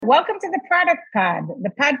Welcome to the Product Pod, the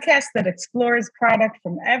podcast that explores product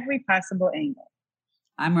from every possible angle.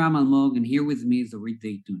 I'm Ram Almog, and here with me is Orit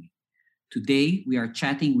Zaytouni. Today, we are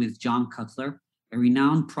chatting with John Cutler, a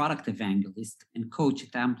renowned product evangelist and coach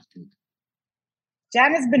at Amplitude.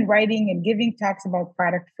 John has been writing and giving talks about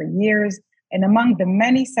product for years, and among the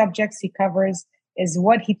many subjects he covers is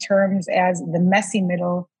what he terms as the messy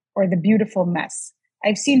middle or the beautiful mess.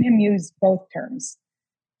 I've seen him use both terms.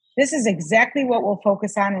 This is exactly what we'll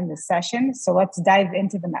focus on in this session, so let's dive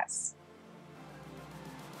into the mess.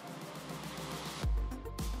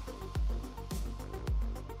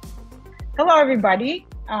 Hello, everybody.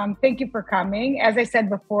 Thank you for coming. As I said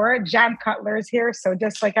before, John Cutler is here, so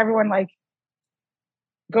just like everyone,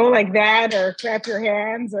 go like that or clap your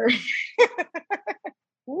hands or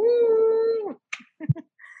woo.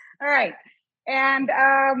 All right. And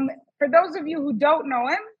for those of you who don't know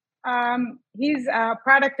him, he's a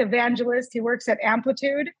product evangelist. He works at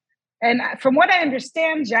Amplitude. And from what I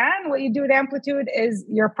understand, John, what you do at Amplitude is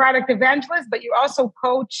you're a product evangelist, but you also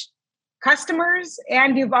coach customers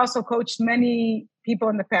and you've also coached many people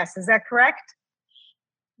in the past. Is that correct?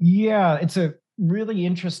 Yeah, it's a really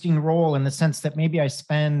interesting role in the sense that maybe I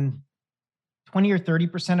spend 20 or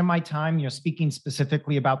 30% of my time, speaking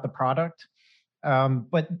specifically about the product.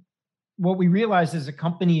 But what we realize as a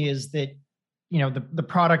company is that the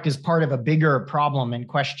product is part of a bigger problem and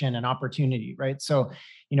question and opportunity, right? So,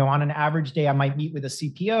 on an average day, I might meet with a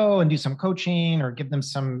CPO and do some coaching or give them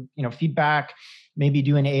some, feedback, maybe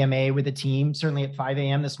do an AMA with a team. Certainly at 5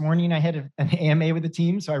 a.m. this morning, I had an AMA with a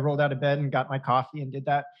team. So I rolled out of bed and got my coffee and did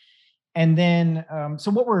that. And then, so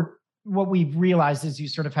what we've realized is you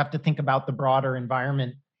sort of have to think about the broader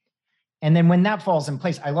environment. And then when that falls in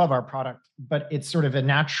place, I love our product, but it's sort of a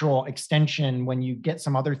natural extension. When you get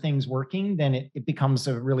some other things working, then it becomes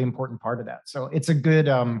a really important part of that. So it's a good,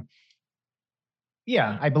 I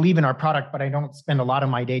believe in our product, but I don't spend a lot of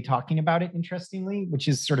my day talking about it, interestingly, which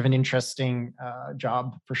is sort of an interesting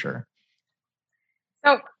job for sure.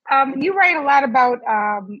 So you write a lot about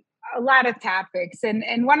a lot of topics.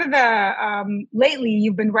 And one of the, lately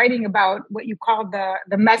you've been writing about what you call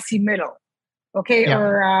the messy middle. Okay. Yeah.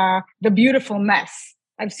 Or the beautiful mess.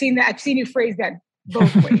 I've seen you phrase that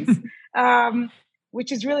both ways,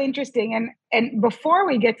 which is really interesting. And before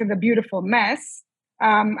we get to the beautiful mess,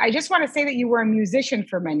 I just want to say that you were a musician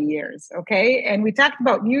for many years. Okay. And we talked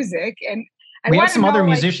about music and we had some other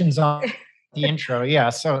musicians on the intro. Yeah.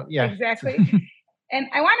 So yeah, exactly. And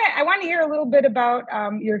I want to hear a little bit about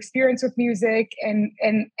your experience with music and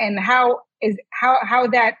how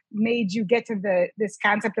that made you get to this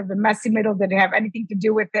concept of the messy middle. Did it have anything to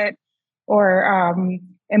do with it, or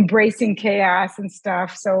embracing chaos and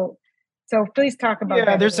stuff? So please talk about that.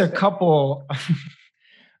 Yeah, there's a couple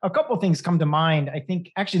things come to mind. I think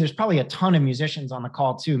actually there's probably a ton of musicians on the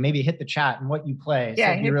call too. Maybe hit the chat and what you play. Yeah,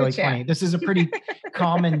 so it'd be really funny. This is a pretty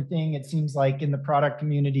common thing, it seems like, in the product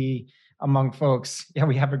community among folks. Yeah,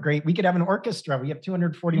 we could have an orchestra. We have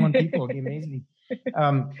 241 people. It'd be amazing.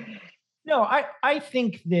 No, I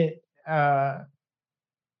think that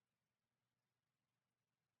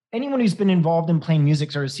anyone who's been involved in playing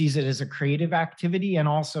music sort of sees it as a creative activity and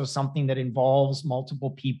also something that involves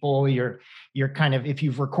multiple people. You're kind of, if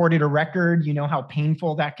you've recorded a record, you know how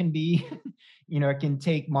painful that can be. It can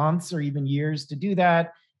take months or even years to do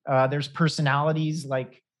that. There's personalities,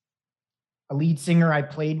 like a lead singer I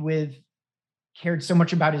played with cared so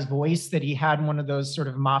much about his voice that he had one of those sort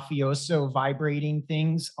of mafioso vibrating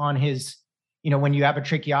things on his, when you have a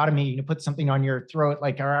tracheotomy, you put something on your throat,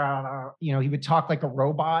 like, he would talk like a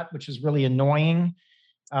robot, which is really annoying.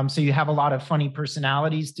 So you have a lot of funny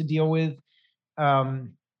personalities to deal with.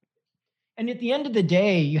 And at the end of the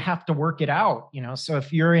day, you have to work it out, so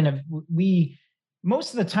if you're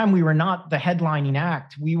most of the time we were not the headlining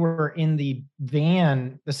act. We were in the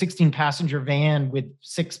van, the 16-passenger van with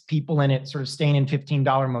 6 people in it, sort of staying in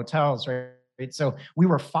 $15 motels, right? So we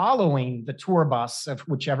were following the tour bus of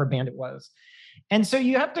whichever band it was. And so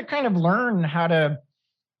you have to kind of learn how to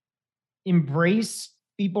embrace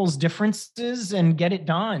people's differences and get it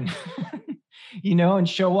done, and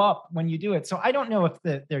show up when you do it. So I don't know if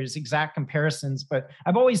there's exact comparisons, but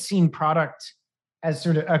I've always seen product as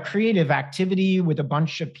sort of a creative activity with a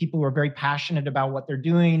bunch of people who are very passionate about what they're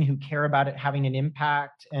doing, who care about it having an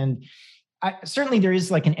impact. And certainly there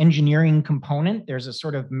is like an engineering component. There's a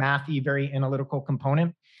sort of mathy, very analytical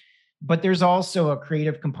component, but there's also a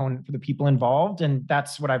creative component for the people involved. And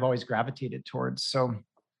that's what I've always gravitated towards. So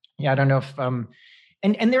yeah, I don't know if,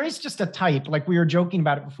 and there is just a type, like we were joking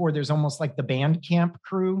about it before, there's almost like the band camp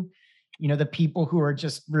crew. The people who are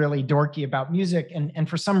just really dorky about music. And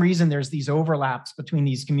for some reason, there's these overlaps between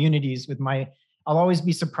these communities with my I'll always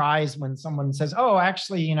be surprised when someone says, oh,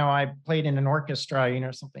 actually, I played in an orchestra,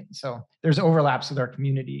 or something. So there's overlaps with our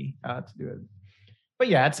community to do it. But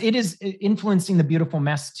yeah, it is influencing the beautiful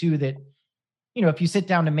mess too, that, if you sit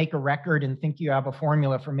down to make a record and think you have a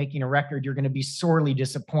formula for making a record, you're going to be sorely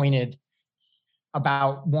disappointed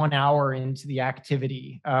about 1 hour into the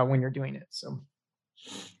activity when you're doing it. So,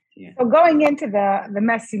 yeah. So going into the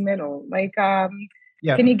messy middle, like,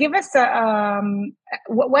 can you give us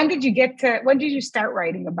when did you start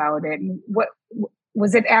writing about it? And what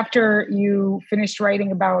was it after you finished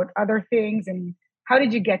writing about other things? And how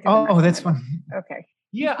did you get to Oh, that's fun. Okay.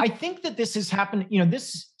 Yeah, I think that this has happened.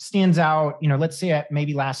 This stands out. Let's say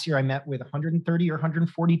maybe last year I met with 130 or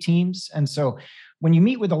 140 teams. And so when you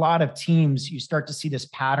meet with a lot of teams, you start to see this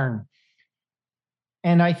pattern.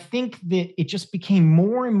 And I think that it just became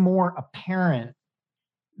more and more apparent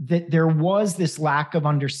that there was this lack of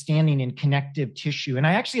understanding in connective tissue. And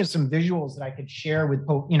I actually have some visuals that I could share with,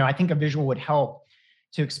 I think a visual would help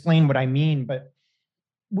to explain what I mean. But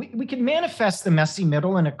we can manifest the messy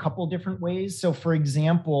middle in a couple different ways. So for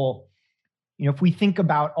example, if we think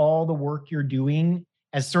about all the work you're doing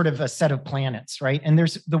as sort of a set of planets, right? And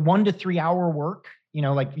there's the 1 to 3 hour work,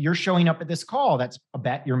 like you're showing up at this call, that's a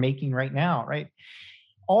bet you're making right now, right?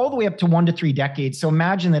 All the way up to 1 to 3 decades. So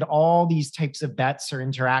imagine that all these types of bets are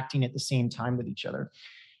interacting at the same time with each other.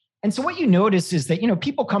 And so what you notice is that,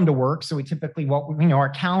 people come to work. So we typically, our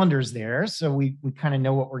calendar's there. So we kind of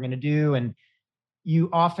know what we're going to do. And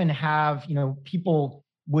you often have, people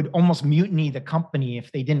would almost mutiny the company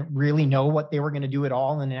if they didn't really know what they were going to do at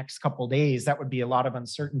all in the next couple of days. That would be a lot of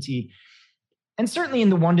uncertainty. And certainly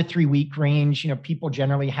in the 1 to 3 week range, people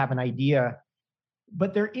generally have an idea.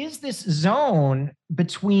 But there is this zone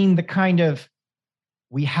between the kind of,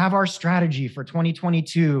 we have our strategy for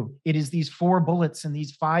 2022. It is these 4 bullets and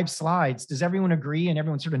these 5 slides. Does everyone agree? And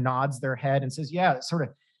everyone sort of nods their head and says, yeah, sort of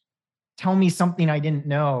tell me something I didn't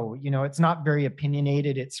know. It's not very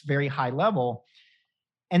opinionated. It's very high level.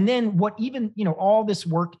 And then all this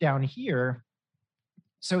work down here.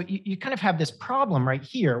 So you kind of have this problem right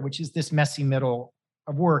here, which is this messy middle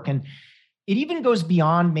of work. And it even goes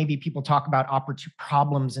beyond, maybe people talk about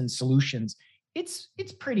problems and solutions. It's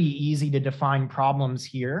pretty easy to define problems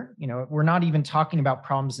here. We're not even talking about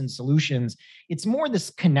problems and solutions. It's more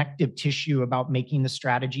this connective tissue about making the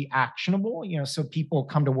strategy actionable, so people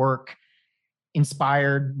come to work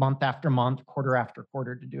inspired month after month, quarter after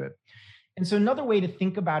quarter to do it. And so another way to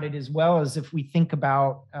think about it as well is if we think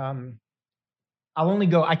about,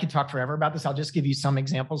 I could talk forever about this. I'll just give you some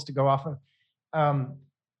examples to go off of.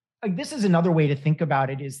 This is another way to think about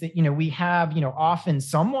it is that, we have, often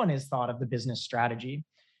someone has thought of the business strategy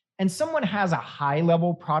and someone has a high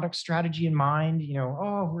level product strategy in mind,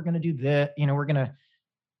 we're going to do this,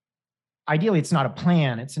 ideally it's not a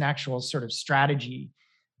plan, it's an actual sort of strategy.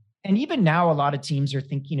 And even now, a lot of teams are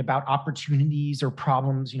thinking about opportunities or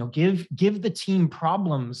problems, give the team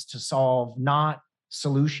problems to solve, not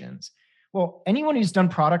solutions. Well, anyone who's done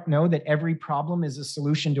product know that every problem is a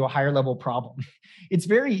solution to a higher level problem. It's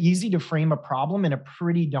very easy to frame a problem in a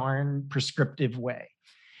pretty darn prescriptive way.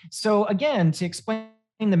 So again, to explain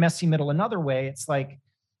the messy middle another way, it's like,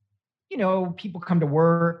 people come to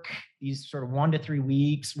work, these sort of 1 to 3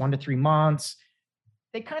 weeks, 1 to 3 months,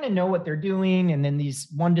 they kind of know what they're doing. And then these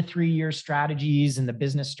 1 to 3 year strategies and the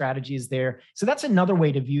business strategy is there. So that's another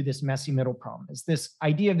way to view this messy middle problem, is this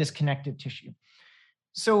idea of this connective tissue.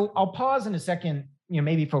 So I'll pause in a second,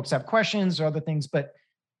 maybe folks have questions or other things, but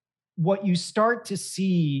what you start to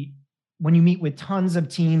see when you meet with tons of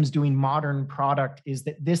teams doing modern product is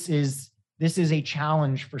that this is a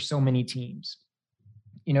challenge for so many teams.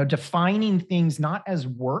 Defining things not as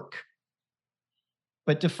work,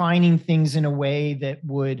 but defining things in a way that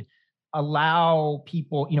would allow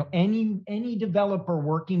people, any developer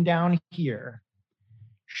working down here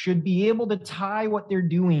should be able to tie what they're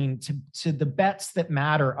doing to the bets that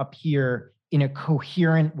matter up here in a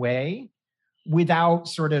coherent way without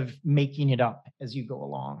sort of making it up as you go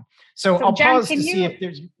along. So I'll John, pause to see if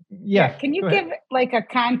there's, can you give like a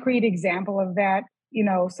concrete example of that,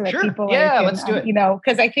 so that sure. people let's do it.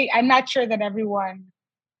 Because I'm not sure that everyone.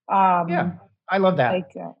 I love that.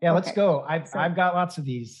 Okay. Let's go. I've got lots of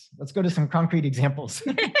these. Let's go to some concrete examples.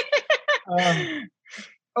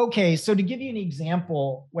 Okay, so to give you an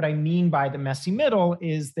example, what I mean by the messy middle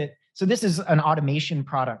is that, so this is an automation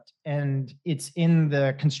product and it's in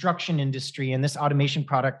the construction industry, and this automation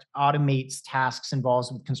product automates tasks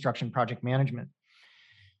involved with construction project management.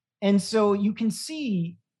 And so you can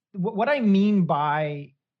see what I mean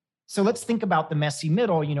by, so let's think about the messy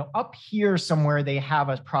middle, up here somewhere they have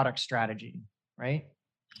a product strategy, right?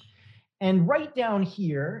 And right down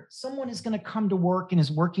here, someone is going to come to work and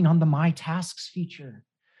is working on the My Tasks feature,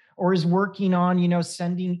 or is working on,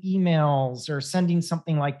 sending emails or sending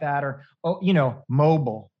something like that, or,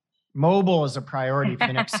 mobile. Mobile is a priority for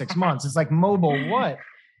the next 6 months. It's like, mobile what?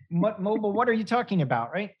 Mobile, what are you talking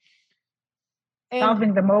about, right? And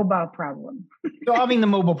solving the mobile problem. Solving the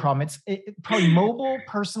mobile problem. It's probably mobile,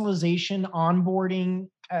 personalization, onboarding.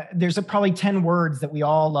 There's probably 10 words that we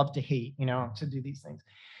all love to hate, to do these things.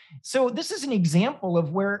 So this is an example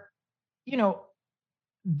of where,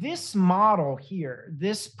 this model here,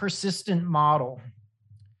 this persistent model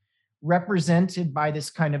represented by this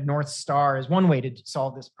kind of North Star is one way to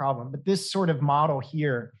solve this problem. But this sort of model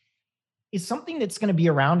here is something that's going to be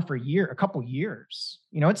around for a couple years.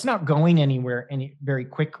 It's not going anywhere very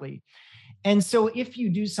quickly. And so if you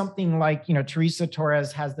do something like, Teresa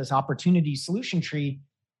Torres has this opportunity solution tree,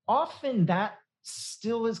 often that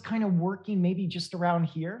still is kind of working maybe just around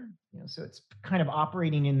here. So it's kind of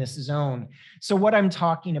operating in this zone. So what I'm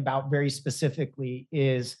talking about very specifically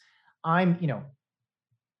is I'm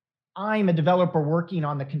a developer working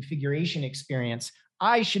on the configuration experience.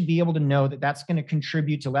 I should be able to know that that's going to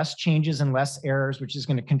contribute to less changes and less errors, which is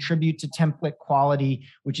going to contribute to template quality,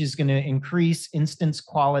 which is going to increase instance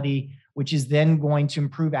quality, which is then going to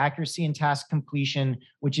improve accuracy and task completion,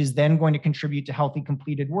 which is then going to contribute to healthy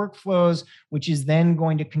completed workflows, which is then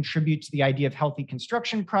going to contribute to the idea of healthy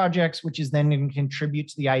construction projects, which is then going to contribute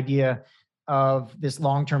to the idea of this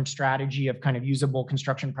long-term strategy of kind of usable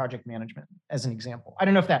construction project management, as an example. I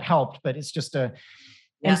don't know if that helped, but it's just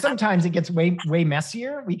and sometimes it gets way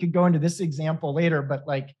messier. We could go into this example later, but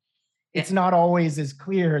it's not always as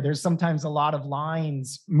clear. There's sometimes a lot of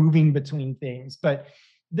lines moving between things. But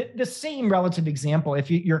the same relative example,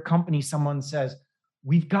 if your company, someone says,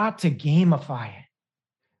 we've got to gamify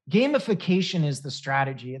it. Gamification is the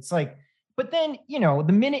strategy. It's like, but then,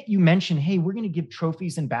 the minute you mention, hey, we're going to give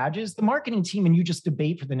trophies and badges, the marketing team and you just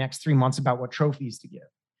debate for the next 3 months about what trophies to give.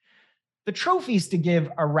 The trophies to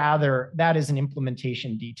give are that is an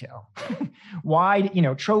implementation detail. Why,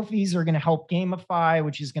 trophies are going to help gamify,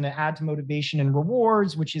 which is going to add to motivation and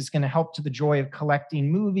rewards, which is going to help to the joy of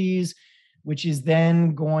collecting movies, which is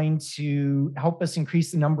then going to help us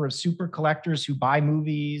increase the number of super collectors who buy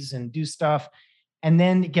movies and do stuff. And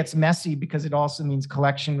then it gets messy because it also means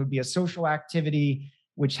collection would be a social activity,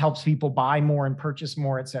 which helps people buy more and purchase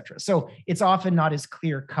more, et cetera. So it's often not as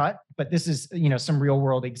clear cut, but this is, some real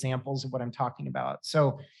world examples of what I'm talking about.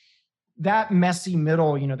 So that messy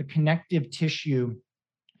middle, the connective tissue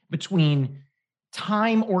between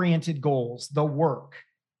time-oriented goals, the work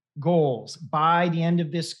goals, by the end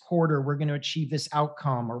of this quarter, we're going to achieve this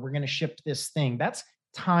outcome, or we're going to ship this thing. That's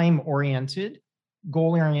time-oriented,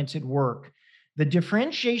 goal-oriented work. The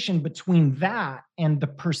differentiation between that and the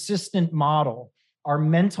persistent model are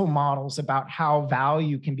mental models about how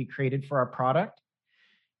value can be created for our product.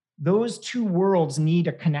 Those two worlds need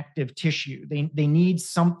a connective tissue. They need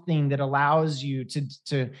something that allows you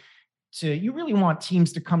to you really want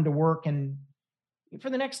teams to come to work and for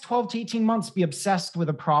the next 12 to 18 months be obsessed with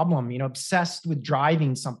a problem, obsessed with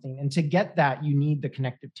driving something. And to get that, you need the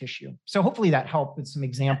connective tissue. So hopefully that helped with some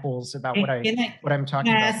examples about what I'm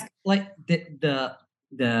talking about. Like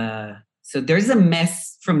so there's a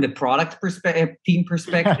mess from the product perspective, team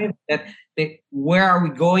perspective, that where are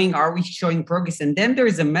we going? Are we showing progress? And then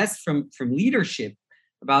there's a mess from leadership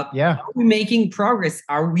about are we making progress?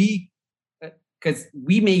 Are we, because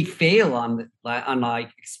we may fail on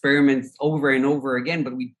experiments over and over again,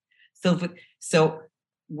 but we still. So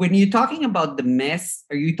when you're talking about the mess,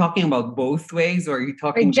 are you talking about both ways, or are you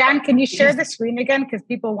talking? Wait, John, can you share the screen again? Because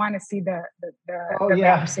people want to see the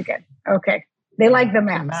maps again. Okay. They like the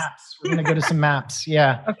maps. We're going to go to some maps.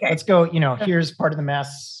 Yeah. Okay. Let's go. Here's part of the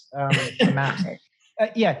mess. The maps.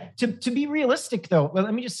 To be realistic, though,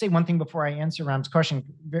 let me just say one thing before I answer Ram's question.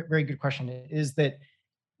 Very, very good question. Is that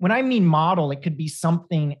when I mean model, it could be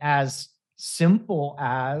something as simple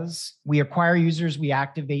as we acquire users, we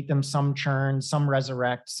activate them, some churn, some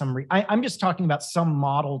resurrect, I'm just talking about some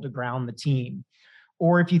model to ground the team.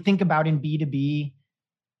 Or if you think about in B2B,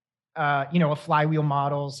 a flywheel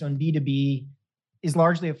model. So in B2B is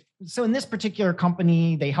largely, so in this particular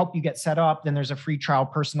company, they help you get set up. Then there's a free trial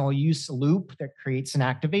personal use loop that creates an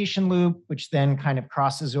activation loop, which then kind of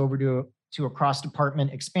crosses over to a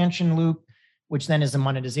cross-department expansion loop, which then is a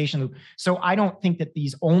monetization loop. So I don't think that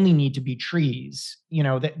these only need to be trees.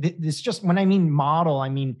 This just, when I mean model, I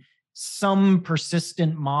mean some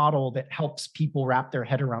persistent model that helps people wrap their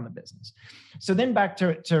head around the business. So then back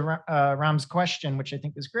to Ram's question, which I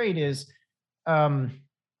think is great, is, let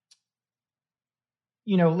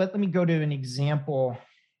me go to an example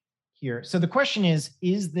here. So the question is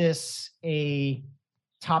this a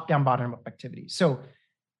top-down, bottom-up activity? So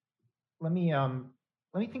let me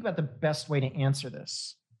think about the best way to answer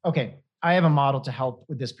this. Okay, I have a model to help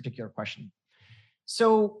with this particular question.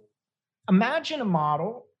 So imagine a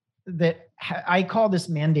model that I call this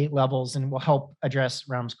mandate levels, and will help address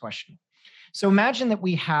Ram's question. So imagine that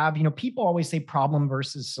we have, people always say problem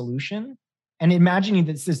versus solution. And imagining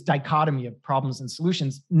that it's this dichotomy of problems and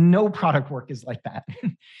solutions, no product work is like that.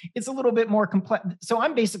 It's a little bit more complex. So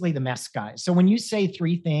I'm basically the mess guy. So when you say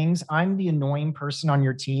three things, I'm the annoying person on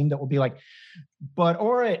your team that will be like, but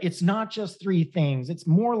Aura, it's not just three things. It's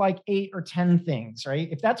more like 8 or 10 things, right?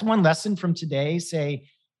 If that's one lesson from today, say,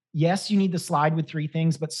 yes, you need the slide with 3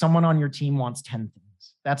 things, but someone on your team wants 10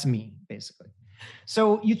 things. That's me, basically.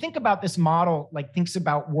 So you think about this model, like thinks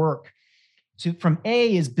about work. From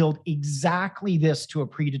A is build exactly this to a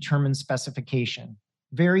predetermined specification,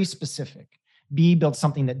 very specific. B, build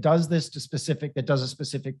something that does this to specific, that does a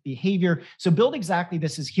specific behavior. So build exactly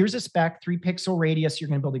this is, here's a spec, 3 pixel radius, you're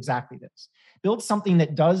gonna build exactly this. Build something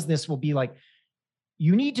that does this will be like,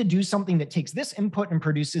 you need to do something that takes this input and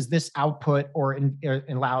produces this output or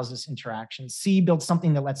allows this interaction. C, build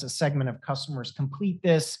something that lets a segment of customers complete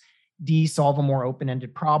this. D, solve a more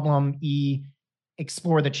open-ended problem. E,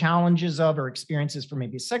 explore the challenges of or experiences for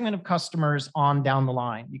maybe a segment of customers on down the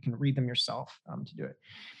line. You can read them yourself to do it.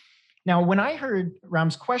 Now, when I heard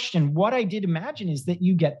Ram's question, what I did imagine is that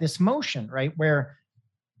you get this motion, right? Where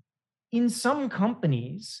in some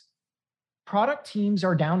companies, product teams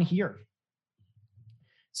are down here.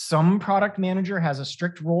 Some product manager has a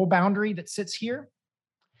strict role boundary that sits here.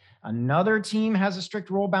 Another team has a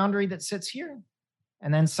strict role boundary that sits here.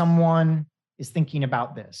 And then someone is thinking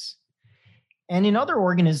about this. And in other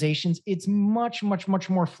organizations, it's much, much, much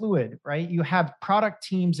more fluid, right? You have product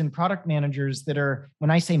teams and product managers that are, when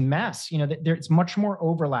I say mess, it's much more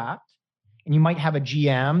overlapped. And you might have a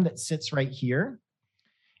GM that sits right here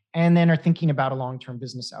and then are thinking about a long-term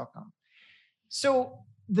business outcome. So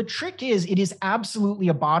the trick is, it is absolutely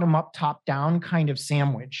a bottom-up, top-down kind of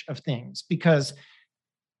sandwich of things, because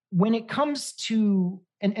when it comes to,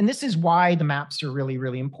 and this is why the maps are really,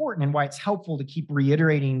 really important and why it's helpful to keep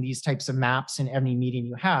reiterating these types of maps in every meeting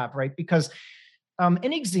you have, right? Because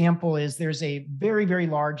an example is there's a very, very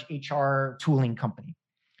large HR tooling company.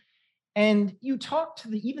 And you talk to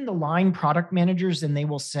even the line product managers and they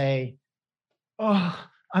will say, oh,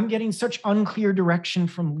 I'm getting such unclear direction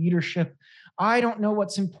from leadership. I don't know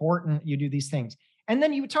what's important. You do these things. And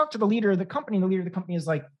then you talk to the leader of the company, and the leader of the company is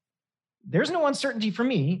like, there's no uncertainty for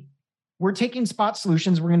me. We're taking Spot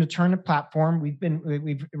Solutions. We're going to turn a platform.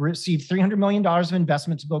 We've received $300 million of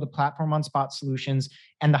investment to build a platform on Spot Solutions.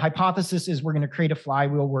 And the hypothesis is we're going to create a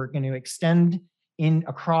flywheel. We're going to extend in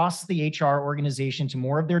across the HR organization to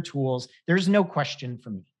more of their tools. There's no question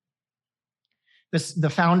for me. The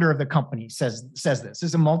founder of the company says this. This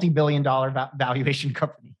is a multi-billion-dollar valuation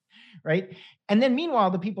company, right? And then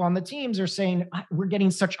meanwhile, the people on the teams are saying, we're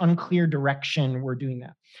getting such unclear direction, we're doing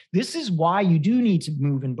that. This is why you do need to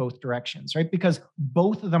move in both directions, right? Because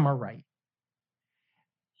both of them are right.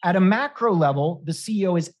 At a macro level, the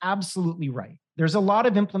CEO is absolutely right. There's a lot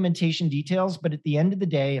of implementation details, but at the end of the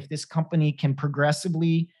day, if this company can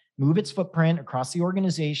progressively move its footprint across the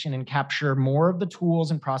organization and capture more of the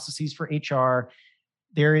tools and processes for HR,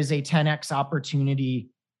 there is a 10x opportunity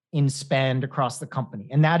in spend across the company.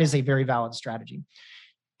 And that is a very valid strategy.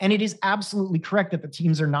 And it is absolutely correct that the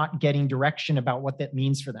teams are not getting direction about what that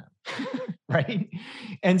means for them, right?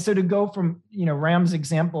 And so to go from, Ram's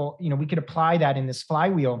example, we could apply that in this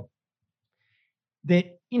flywheel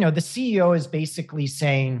that, the CEO is basically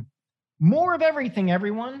saying, more of everything,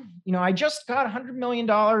 everyone. I just got $100 million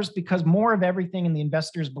because more of everything and the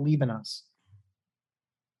investors believe in us.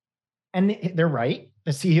 And they're right.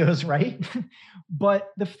 The CEO is right. But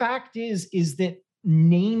the fact is that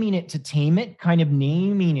naming it to tame it, kind of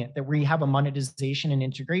naming it that we have a monetization and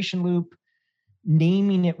integration loop,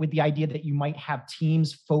 naming it with the idea that you might have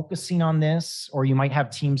teams focusing on this, or you might have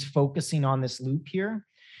teams focusing on this loop here,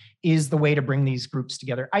 is the way to bring these groups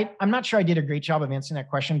together. I'm not sure I did a great job of answering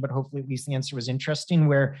that question, but hopefully at least the answer was interesting,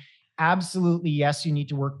 where absolutely, yes, you need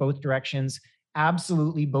to work both directions.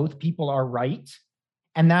 Absolutely, both people are right.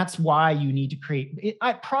 And that's why you need to create,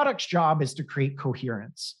 product's job is to create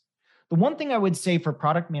coherence. The one thing I would say for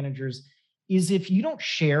product managers is if you don't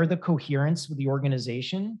share the coherence with the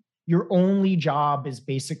organization, your only job is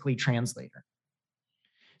basically translator.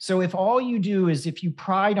 So if all you do is, if you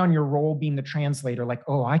pride on your role being the translator, like,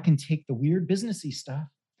 oh, I can take the weird businessy stuff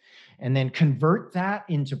and then convert that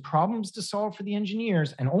into problems to solve for the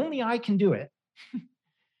engineers, and only I can do it,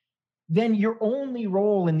 then your only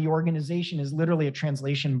role in the organization is literally a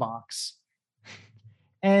translation box.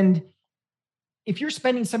 And if you're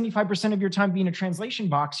spending 75% of your time being a translation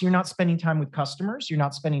box, you're not spending time with customers. You're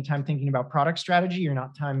not spending time thinking about product strategy. You're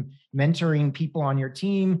not time mentoring people on your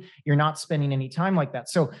team. You're not spending any time like that.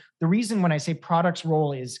 So the reason when I say product's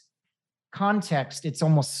role is context, it's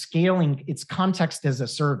almost scaling. It's context as a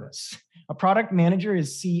service. A product manager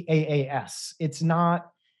is CAAS. It's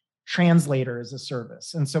not translator as a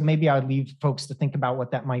service. And so maybe I would leave folks to think about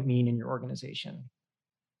what that might mean in your organization.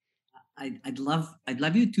 I'd love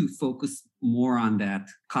you to focus more on that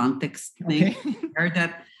context thing.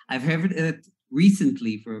 Okay. I've heard it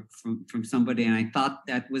recently from somebody, and I thought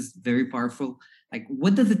that was very powerful. Like,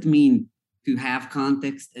 what does it mean to have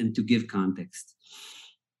context and to give context?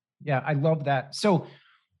 Yeah, I love that. So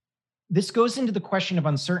this goes into the question of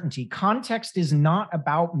uncertainty. Context is not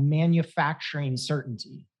about manufacturing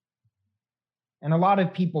certainty. And a lot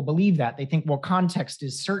of people believe that. They think, well, context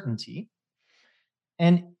is certainty.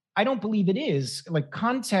 And I don't believe it is. Like,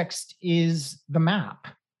 context is the map.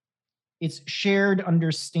 It's shared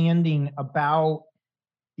understanding about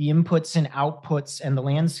the inputs and outputs and the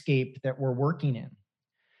landscape that we're working in.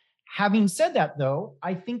 Having said that, though,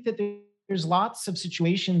 I think that there's lots of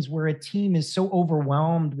situations where a team is so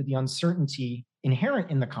overwhelmed with the uncertainty inherent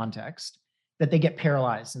in the context that they get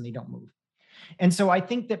paralyzed and they don't move. And so I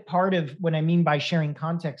think that part of what I mean by sharing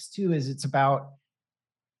context too is it's about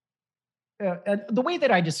the way that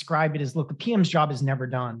I describe it is, look, the PM's job is never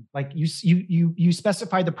done. Like you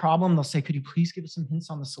specify the problem, they'll say, could you please give us some hints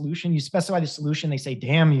on the solution? You specify the solution, they say,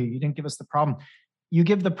 damn you didn't give us the problem. You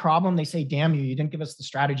give the problem, they say, damn you didn't give us the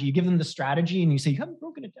strategy. You give them the strategy and you say, you haven't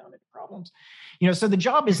broken it down into problems. So the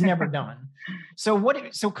job is never done. So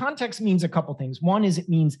context means a couple things. One is it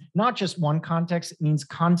means not just one context, it means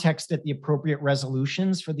context at the appropriate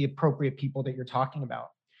resolutions for the appropriate people that you're talking about.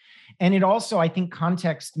 And it also, I think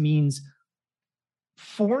context means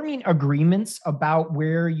forming agreements about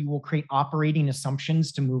where you will create operating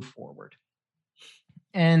assumptions to move forward.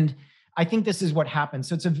 And I think this is what happens.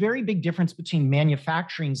 So it's a very big difference between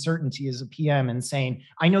manufacturing certainty as a PM and saying,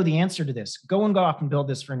 I know the answer to this, go off and build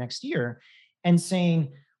this for next year, and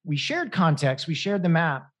saying, we shared context, we shared the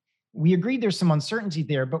map, we agreed there's some uncertainty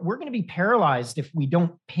there, but we're going to be paralyzed if we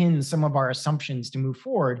don't pin some of our assumptions to move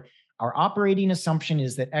forward. Our operating assumption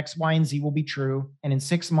is that X, Y, and Z will be true. And in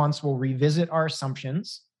 6 months, we'll revisit our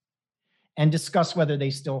assumptions and discuss whether they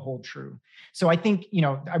still hold true. So I think,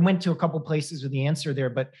 I went to a couple places with the answer there,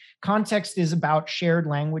 but context is about shared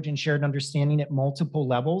language and shared understanding at multiple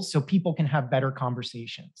levels so people can have better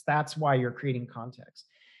conversations. That's why you're creating context.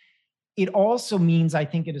 It also means, I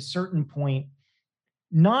think, at a certain point,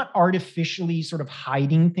 not artificially sort of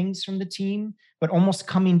hiding things from the team, but almost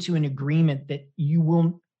coming to an agreement that you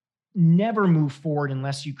will never move forward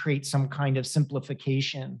unless you create some kind of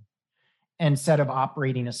simplification and set of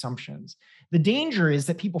operating assumptions. The danger is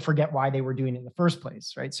that people forget why they were doing it in the first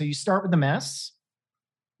place, right? So you start with the mess,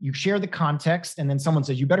 you share the context, and then someone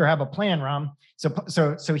says, you better have a plan, Ram.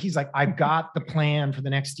 So he's like, I've got the plan for the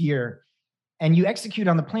next year. And you execute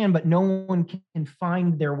on the plan, but no one can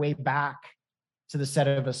find their way back to the set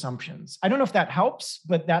of assumptions. I don't know if that helps,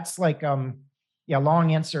 but that's like,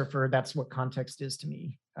 long answer for that's what context is to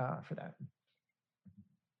me for that.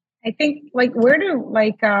 I think where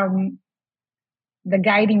do the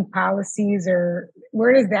guiding policies, or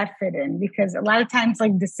where does that fit in? Because a lot of times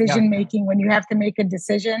decision making, when you have to make a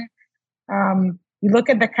decision, you look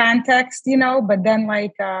at the context, but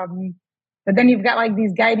then you've got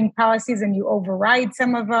these guiding policies and you override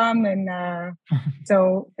some of them. And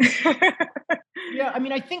so. Yeah, I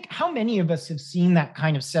mean, I think how many of us have seen that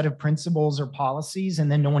kind of set of principles or policies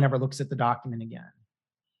and then no one ever looks at the document again?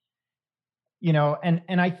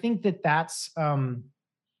 And I think that's,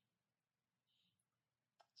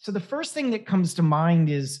 so the first thing that comes to mind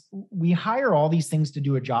is we hire all these things to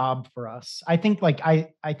do a job for us. I think I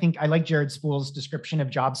like Jared Spool's description of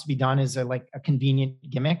jobs to be done as a convenient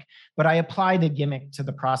gimmick, but I apply the gimmick to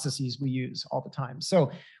the processes we use all the time. So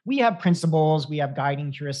we have principles, we have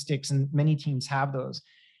guiding heuristics, and many teams have those.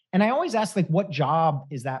 And I always ask, what job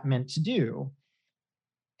is that meant to do?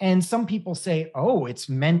 And some people say, oh, it's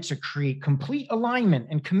meant to create complete alignment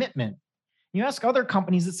and commitment. You ask other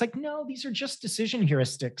companies, it's like, no, these are just decision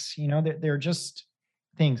heuristics. They're just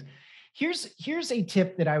things. Here's a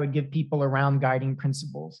tip that I would give people around guiding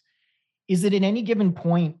principles, is that at any given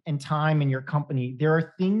point in time in your company, there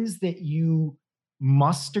are things that you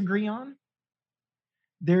must agree on.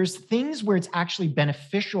 There's things where it's actually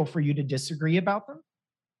beneficial for you to disagree about them.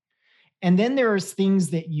 And then there's things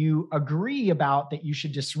that you agree about that you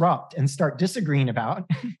should disrupt and start disagreeing about.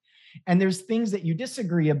 And there's things that you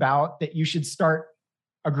disagree about that you should start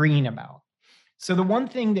agreeing about. So the one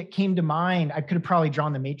thing that came to mind, I could have probably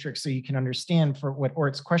drawn the matrix so you can understand for what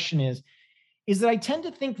Ort's question is that I tend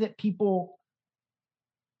to think that people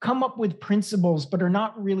come up with principles, but are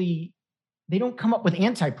not really, they don't come up with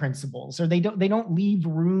anti-principles, or they don't leave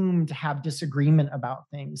room to have disagreement about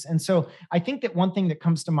things. And so I think that one thing that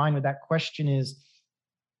comes to mind with that question is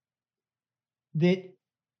that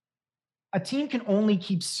a team can only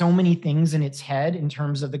keep so many things in its head in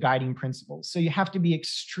terms of the guiding principles. So you have to be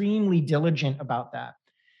extremely diligent about that.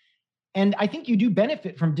 And I think you do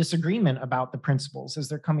benefit from disagreement about the principles as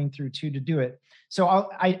they're coming through too, to do it. So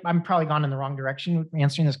I'm probably gone in the wrong direction with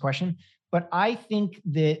answering this question, but I think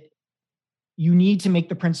that you need to make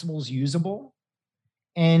the principles usable.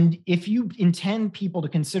 And if you intend people to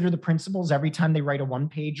consider the principles every time they write a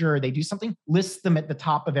one-pager or they do something, list them at the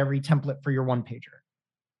top of every template for your one-pager.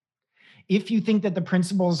 If you think that the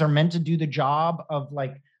principles are meant to do the job of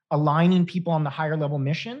like aligning people on the higher level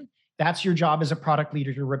mission, that's your job as a product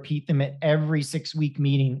leader, to repeat them at every 6-week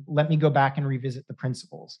meeting. Let me go back and revisit the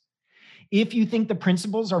principles. If you think the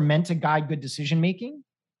principles are meant to guide good decision-making,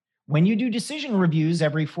 when you do decision reviews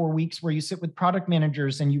every 4 weeks where you sit with product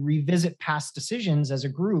managers and you revisit past decisions as a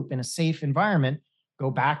group in a safe environment, go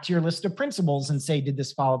back to your list of principles and say, did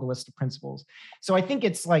this follow the list of principles? So I think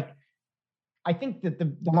it's like, I think that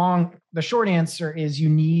the short answer is you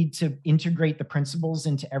need to integrate the principles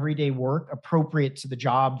into everyday work appropriate to the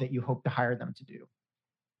job that you hope to hire them to do.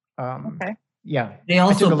 Okay. Yeah. They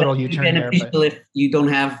also I took a little U-turn beneficial there, if you don't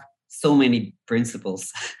have so many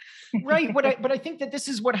principles. Right. But I think that this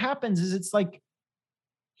is what happens is it's like,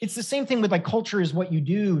 it's the same thing with like culture is what you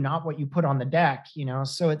do, not what you put on the deck, you know?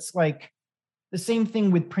 So it's like the same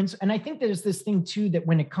thing with principles. And I think there's this thing too, that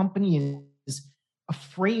when a company is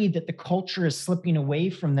afraid that the culture is slipping away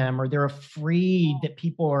from them, or they're afraid that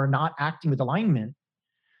people are not acting with alignment,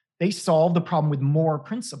 they solve the problem with more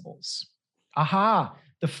principles. Aha,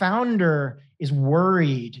 the founder is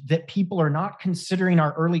worried that people are not considering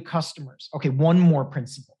our early customers. Okay, one more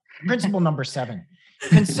principle. Principle number 7.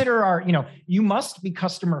 Consider our, you must be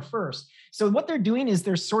customer first. So what they're doing is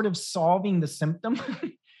they're sort of solving the symptom,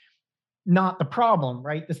 not the problem,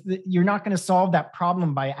 right? You're not going to solve that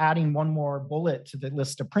problem by adding one more bullet to the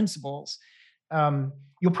list of principles.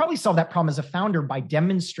 You'll probably solve that problem as a founder by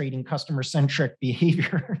demonstrating customer-centric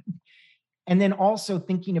behavior. And then also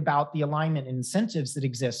thinking about the alignment and incentives that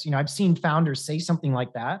exist. I've seen founders say something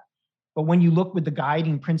like that, but when you look with the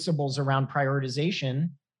guiding principles around prioritization,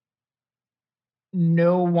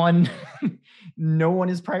 no one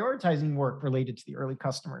is prioritizing work related to the early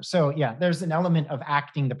customers. So yeah, there's an element of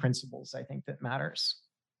acting the principles, I think, that matters.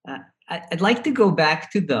 I'd like to go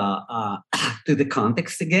back to the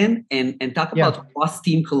context again and talk about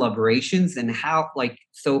cross-team collaborations and how,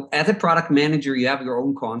 so as a product manager, you have your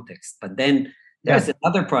own context, but then there's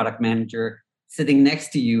another product manager sitting next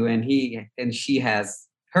to you, and he and she has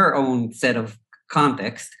her own set of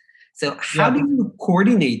context. So how do you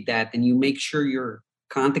coordinate that and you make sure your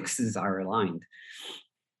contexts are aligned?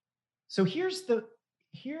 So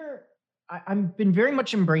I've been very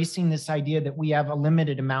much embracing this idea that we have a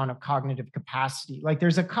limited amount of cognitive capacity. Like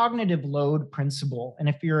there's a cognitive load principle. And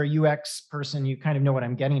if you're a UX person, you kind of know what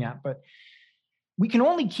I'm getting at, but we can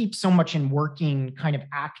only keep so much in working kind of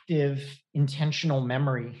active, intentional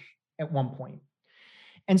memory at one point.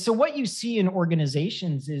 And so what you see in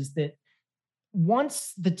organizations is that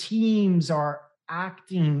once the teams are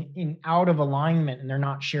acting out of alignment and they're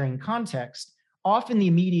not sharing context, often the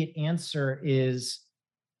immediate answer is,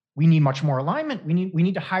 we need much more alignment. We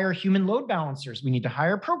need to hire human load balancers. We need to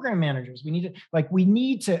hire program managers. We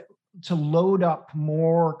need to load up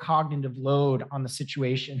more cognitive load on the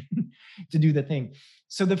situation to do the thing.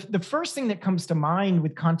 So the first thing that comes to mind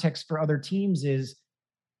with context for other teams is,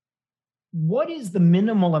 what is the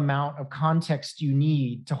minimal amount of context you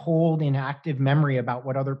need to hold in active memory about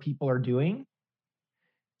what other people are doing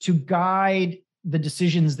to guide the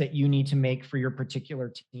decisions that you need to make for your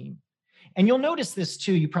particular team? And you'll notice this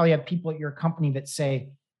too. You probably have people at your company that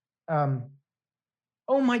say, oh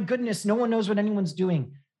my goodness, no one knows what anyone's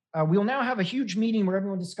doing. We'll now have a huge meeting where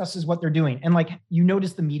everyone discusses what they're doing. And you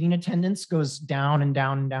notice the meeting attendance goes down and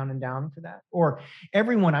down and down and down for that. Or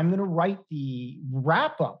everyone, I'm going to write the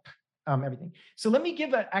wrap up, everything. So let me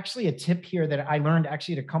give actually a tip here that I learned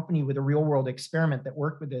actually at a company with a real world experiment that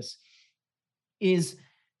worked with this. Is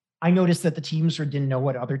I noticed that the teams didn't know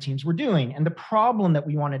what other teams were doing. And the problem that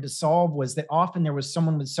we wanted to solve was that often there was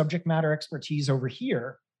someone with subject matter expertise over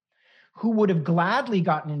here who would have gladly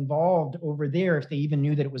gotten involved over there if they even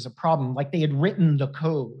knew that it was a problem, like they had written the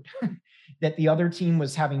code that the other team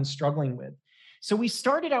was struggling with. So we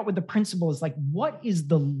started out with the principle is like, what is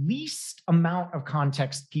the least amount of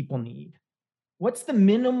context people need? What's the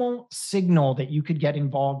minimal signal that you could get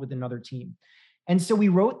involved with another team? And so we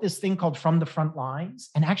wrote this thing called From the Front Lines,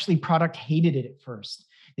 and actually product hated it at first.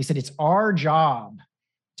 They said, it's our job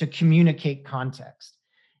to communicate context.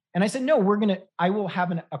 And I said, no, I will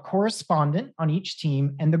have a correspondent on each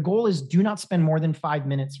team. And the goal is do not spend more than 5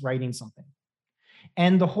 minutes writing something.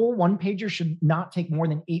 And the whole one pager should not take more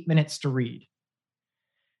than 8 minutes to read.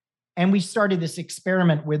 And we started this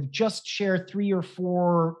experiment with just share 3 or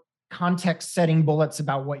 4 context setting bullets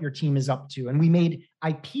about what your team is up to. And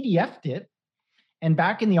I PDF'd it. And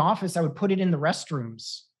back in the office, I would put it in the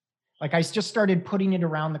restrooms. Like I just started putting it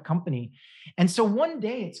around the company. And so one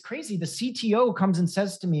day, it's crazy. The CTO comes and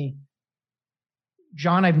says to me,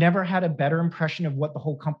 John, I've never had a better impression of what the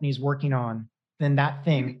whole company is working on than that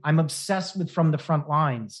thing. I'm obsessed with From the Front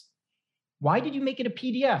Lines. Why did you make it a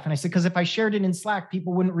PDF? And I said, because if I shared it in Slack,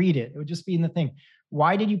 people wouldn't read it. It would just be in the thing.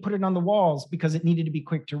 Why did you put it on the walls? Because it needed to be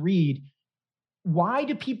quick to read. Why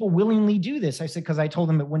do people willingly do this? I said, because I told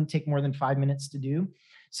them it wouldn't take more than 5 minutes to do.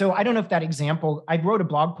 So I don't know if that example, I wrote a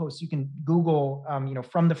blog post. You can Google,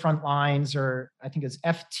 From the Front Lines, or I think it's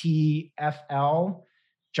FTFL,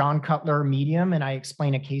 John Cutler, Medium. And I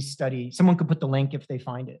explain a case study. Someone could put the link if they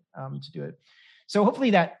find it to do it. So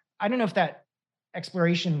hopefully I don't know if that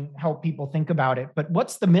exploration helped people think about it, but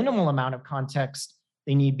what's the minimal amount of context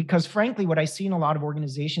they need? Because frankly, what I see in a lot of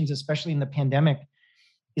organizations, especially in the pandemic,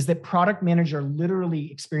 is that product managers are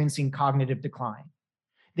literally experiencing cognitive decline.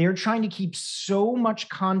 They're trying to keep so much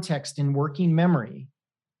context in working memory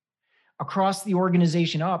across the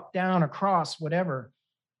organization, up, down, across, whatever,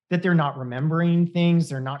 that they're not remembering things.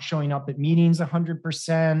 They're not showing up at meetings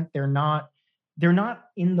 100%. They're not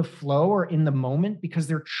in the flow or in the moment because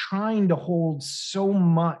they're trying to hold so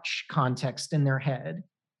much context in their head,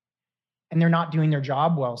 and they're not doing their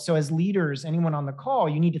job well. So as leaders, anyone on the call,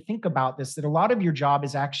 you need to think about this, that a lot of your job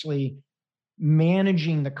is actually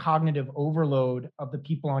managing the cognitive overload of the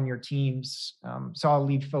people on your teams. So I'll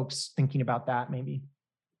leave folks thinking about that maybe.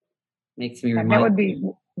 Makes me remind. That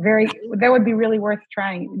would be really worth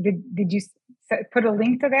trying. Did you put a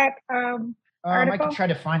link to that article? I can try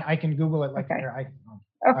to find, I can Google it like okay. there.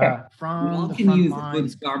 Okay. We all can use a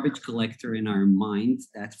good garbage collector in our minds,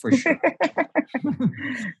 that's for sure.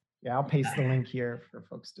 Yeah, I'll paste the link here for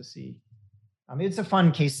folks to see. It's a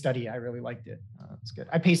fun case study. I really liked it. It's good.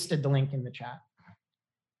 I pasted the link in the chat.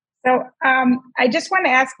 So I just want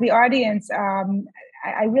to ask the audience,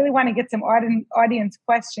 I really want to get some audience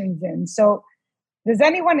questions in. So does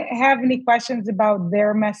anyone have any questions about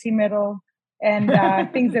their messy middle and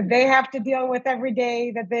things that they have to deal with every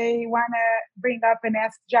day that they want to bring up and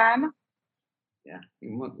ask John? Yeah.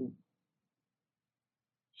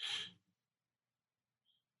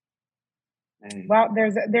 Well,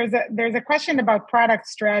 there's a question about product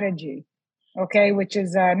strategy, okay, which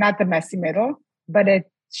is not the messy middle, but it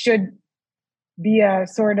should be a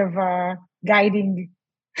sort of guiding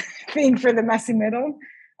thing for the messy middle.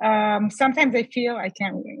 Sometimes I feel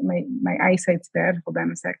my eyesight's bad. Hold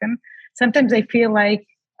on a second. Sometimes I feel like,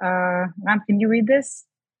 Ram, can you read this?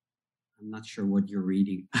 I'm not sure what you're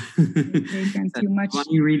reading. Too much.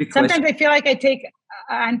 Sometimes I feel like I take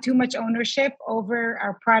on too much ownership over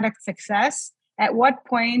our product success. At what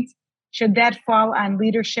point should that fall on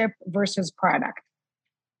leadership versus product?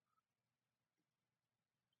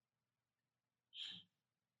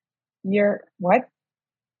 You're what?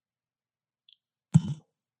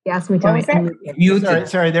 Yes, we tell me.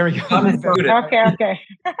 Sorry, there we go. Okay.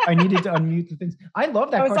 I needed to unmute the things. I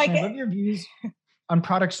love that question. I love your views on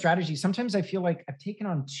product strategy. Sometimes I feel like I've taken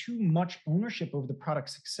on too much ownership over the product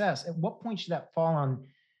success. At what point should that fall on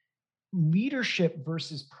leadership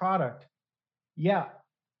versus product? Yeah.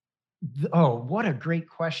 What a great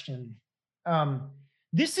question.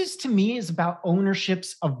 This is, to me, is about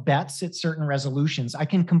ownerships of bets at certain resolutions. I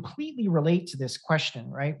can completely relate to this question,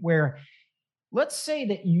 right? Where let's say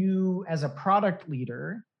that you, as a product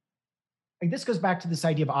leader, like this goes back to this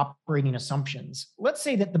idea of operating assumptions. Let's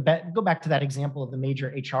say that go back to that example of the major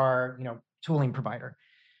HR, tooling provider.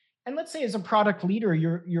 And let's say as a product leader,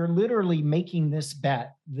 you're literally making this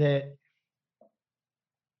bet that,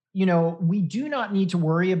 we do not need to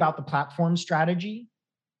worry about the platform strategy.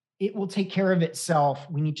 It will take care of itself.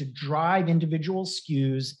 We need to drive individual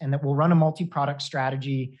SKUs, and that we'll run a multi-product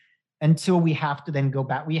strategy until we have to then go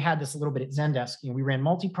back. We had this a little bit at Zendesk. We ran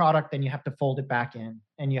multi-product, then you have to fold it back in,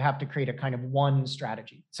 and you have to create a kind of one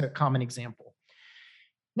strategy. It's a common example.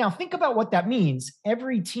 Now, think about what that means.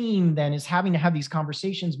 Every team then is having to have these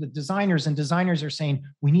conversations with designers, and designers are saying,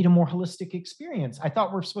 we need a more holistic experience. I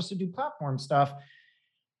thought we're supposed to do platform stuff.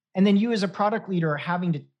 And then you as a product leader are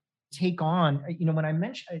having to take on, when I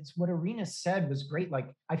mentioned, it's what Irina said was great. Like,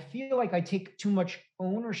 I feel like I take too much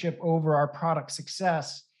ownership over our product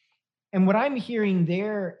success. And what I'm hearing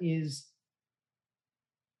there is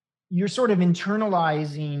you're sort of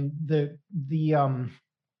internalizing the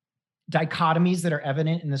dichotomies that are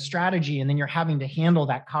evident in the strategy. And then you're having to handle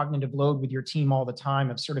that cognitive load with your team all the time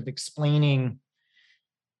of sort of explaining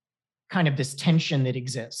kind of this tension that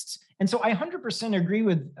exists. And so I 100% agree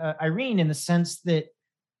with Irene in the sense that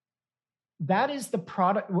that is the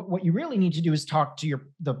product. What you really need to do is talk to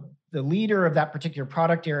the leader of that particular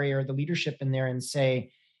product area or the leadership in there and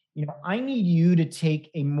say, I need you to take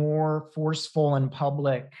a more forceful and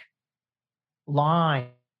public line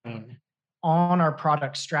on our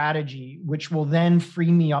product strategy, which will then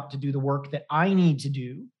free me up to do the work that I need to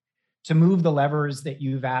do to move the levers that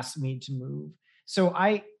you've asked me to move. So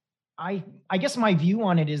I guess my view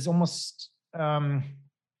on it is almost,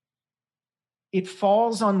 it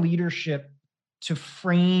falls on leadership to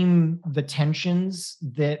frame the tensions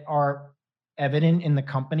that are evident in the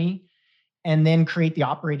company and then create the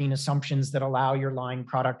operating assumptions that allow your line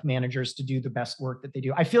product managers to do the best work that they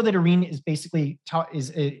do. I feel that Irene is basically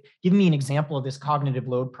giving me an example of this cognitive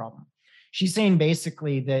load problem. She's saying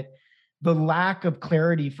basically that the lack of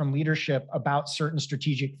clarity from leadership about certain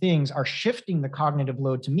strategic things are shifting the cognitive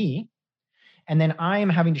load to me. And then I am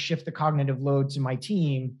having to shift the cognitive load to my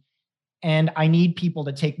team. And I need people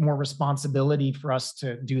to take more responsibility for us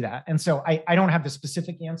to do that. And so I don't have the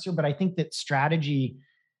specific answer, but I think that strategy,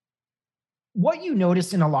 what you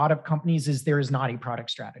notice in a lot of companies is there is not a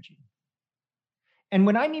product strategy. And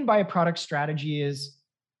what I mean by a product strategy is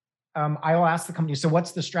I'll ask the company, so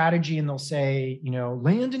what's the strategy? And they'll say,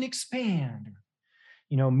 land and expand,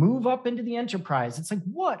 move up into the enterprise. It's like,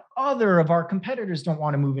 what other of our competitors don't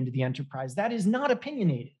want to move into the enterprise? That is not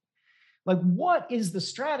opinionated. Like, what is the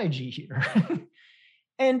strategy here?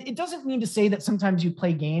 And it doesn't mean to say that sometimes you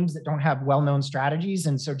play games that don't have well-known strategies,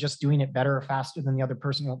 and so just doing it better or faster than the other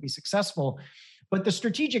person won't be successful. But the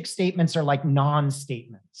strategic statements are like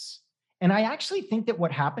non-statements. And I actually think that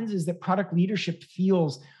what happens is that product leadership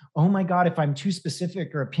feels, oh my God, if I'm too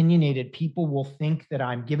specific or opinionated, people will think that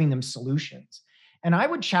I'm giving them solutions. And I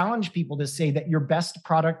would challenge people to say that your best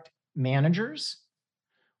product managers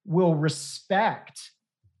will respect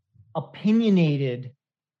opinionated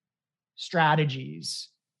strategies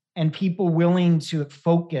and people willing to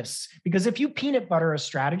focus. Because if you peanut butter a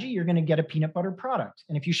strategy, you're going to get a peanut butter product.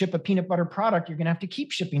 And if you ship a peanut butter product, you're going to have to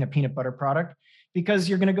keep shipping a peanut butter product because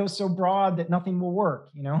you're going to go so broad that nothing will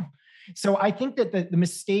work, So I think that the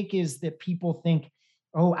mistake is that people think,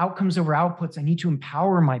 oh, outcomes over outputs. I need to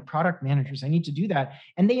empower my product managers. I need to do that.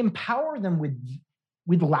 And they empower them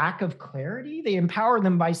with lack of clarity. They empower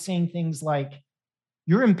them by saying things like,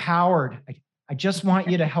 you're empowered. I just want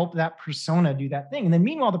you to help that persona do that thing. And then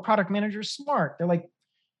meanwhile, the product manager is smart. They're like,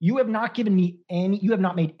 you have not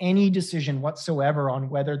made any decision whatsoever on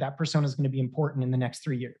whether that persona is going to be important in the next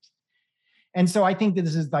 3 years. And so I think that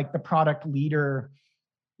this is like the product leader.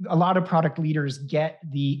 A lot of product leaders get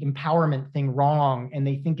the empowerment thing wrong, and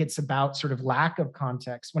they think it's about sort of lack of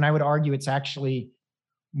context, when I would argue it's actually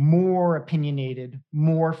more opinionated,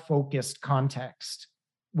 more focused context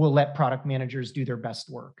will let product managers do their best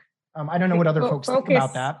work. I don't know what other folks think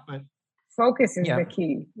about that, but focus is the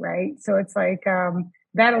key, right? So it's like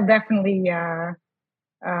that'll definitely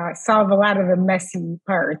solve a lot of the messy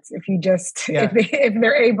parts if you just if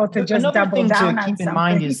they're able to just another double thing down to on keep in something.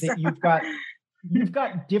 mind is that you've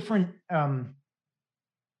got different.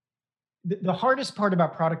 The hardest part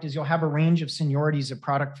about product is you'll have a range of seniorities of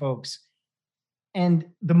product folks. And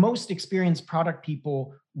the most experienced product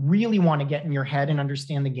people really want to get in your head and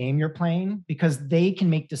understand the game you're playing because they can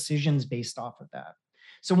make decisions based off of that.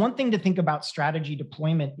 So one thing to think about strategy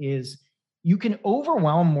deployment is you can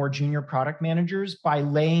overwhelm more junior product managers by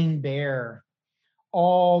laying bare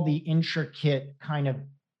all the intricate kind of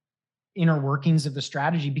inner workings of the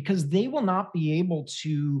strategy because they will not be able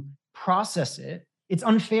to process it. It's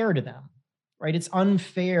unfair to them, right? It's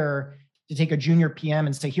unfair to take a junior PM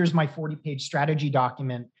and say, here's my 40-page strategy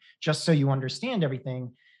document, just so you understand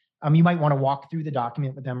everything. You might want to walk through the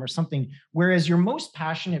document with them or something. Whereas your most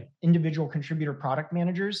passionate individual contributor product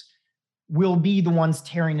managers will be the ones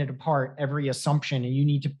tearing it apart every assumption.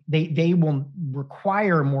 And they will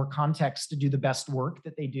require more context to do the best work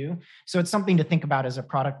that they do. So it's something to think about as a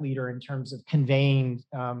product leader in terms of conveying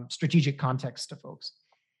strategic context to folks.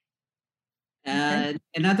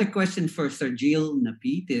 Another question for Sergil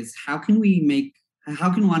Napit is how can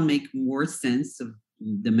one make more sense of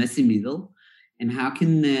the messy middle, and how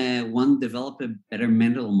can one develop a better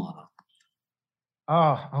mental model?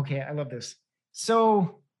 Oh, okay. I love this.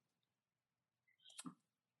 So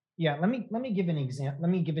Yeah, let me give an example.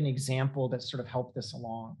 Let me give an example that sort of helped this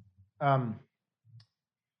along.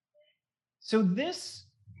 So this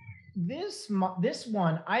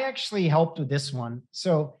one, I actually helped with this one.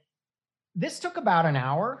 So this took about an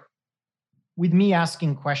hour with me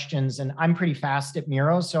asking questions, and I'm pretty fast at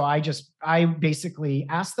Miro. So I basically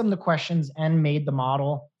asked them the questions and made the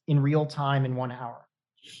model in real time in 1 hour.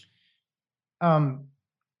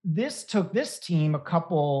 This took this team a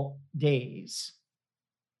couple days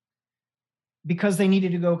because they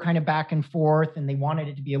needed to go kind of back and forth and they wanted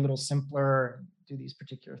it to be a little simpler, do these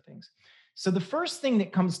particular things. So the first thing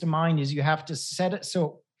that comes to mind is you have to set it.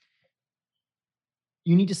 So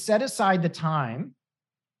you need to set aside the time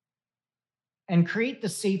and create the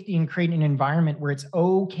safety and create an environment where it's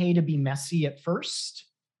okay to be messy at first.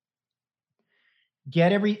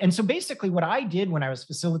 And so basically what I did when I was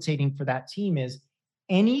facilitating for that team is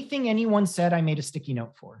anything anyone said, I made a sticky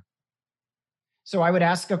note for. So I would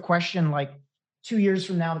ask a question like, 2 years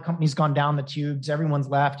from now, the company's gone down the tubes, everyone's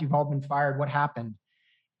left, you've all been fired, what happened?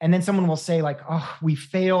 And then someone will say like, oh, we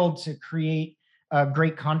failed to create a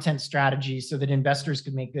great content strategy so that investors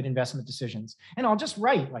could make good investment decisions. And I'll just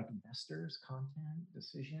write like investors, content,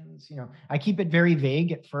 decisions, I keep it very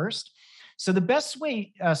vague at first. So the best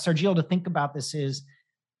way, Sergio, to think about this is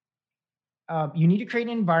you need to create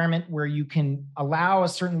an environment where you can allow a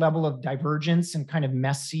certain level of divergence and kind of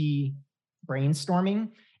messy brainstorming.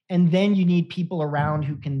 And then you need people around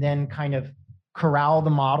who can then kind of corral the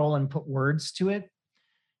model and put words to it.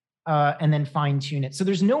 And then fine tune it. So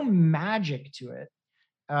there's no magic to it.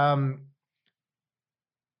 And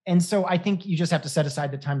so I think you just have to set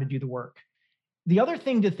aside the time to do the work. The other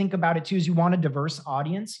thing to think about it too is you want a diverse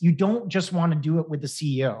audience. You don't just want to do it with the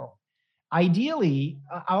CEO. Ideally,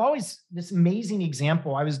 this amazing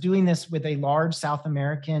example, I was doing this with a large South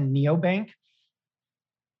American neobank.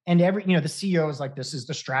 And the CEO is like, this is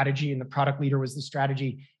the strategy, and the product leader was the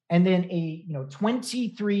strategy. And then a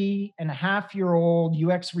 23-and-a-half-year-old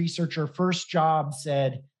UX researcher, first job,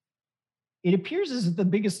 said, it appears as if the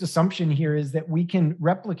biggest assumption here is that we can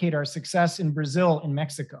replicate our success in Brazil and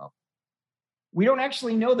Mexico. We don't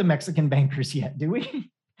actually know the Mexican bankers yet, do we?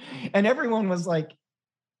 And everyone was like,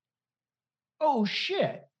 oh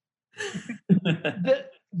shit.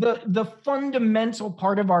 The fundamental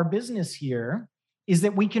part of our business here is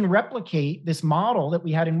that we can replicate this model that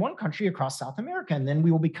we had in one country across South America. And then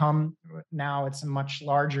we will become, now it's a much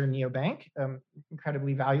larger neobank,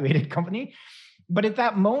 incredibly valuated company. But at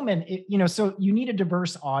that moment, so you need a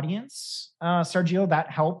diverse audience, Sergio.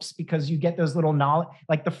 That helps because you get those little knowledge,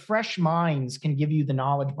 like the fresh minds can give you the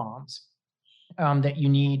knowledge bombs that you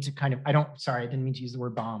need to kind of, I didn't mean to use the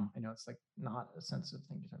word bomb. I know it's like not a sensitive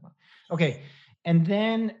thing to talk about. Okay. And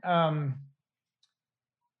then,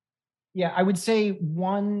 I would say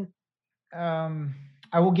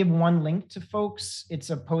I will give one link to folks. It's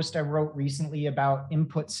a post I wrote recently about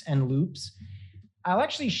inputs and loops. I'll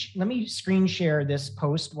actually, let me screen share this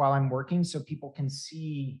post while I'm working so people can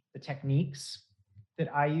see the techniques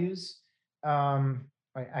that I use. I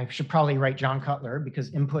should probably write John Cutler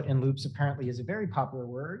because input and loops apparently is a very popular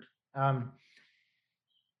word.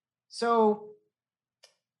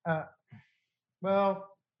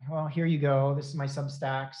 Well, here you go. This is my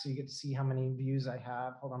Substack, so you get to see how many views I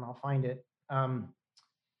have. Hold on, I'll find it.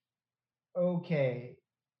 Okay,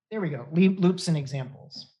 there we go. Loops and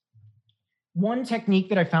examples. One technique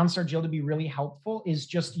that I found, Sergio, to be really helpful is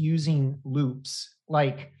just using loops.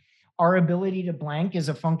 Like our ability to blank is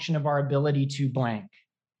a function of our ability to blank.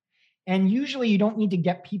 And usually you don't need to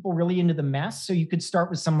get people really into the mess. So you could start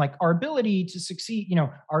with some like our ability to succeed,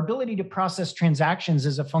 our ability to process transactions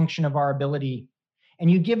is a function of our ability. And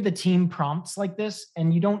you give the team prompts like this,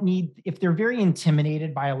 and you don't need, if they're very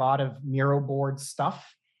intimidated by a lot of Miro board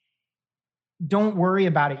stuff, don't worry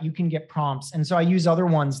about it. You can get prompts. And so I use other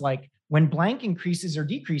ones like when blank increases or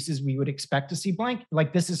decreases, we would expect to see blank.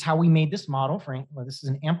 Like this is how we made this model, Frank. Well, this is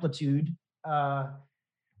an amplitude.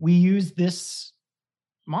 We use this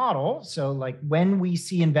model. So like when we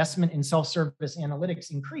see investment in self-service analytics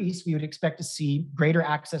increase, we would expect to see greater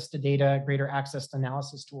access to data, greater access to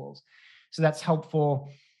analysis tools. So that's helpful.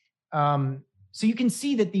 So you can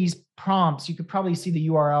see that these prompts, you could probably see the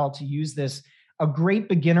URL to use this. A great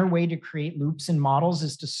beginner way to create loops and models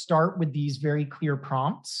is to start with these very clear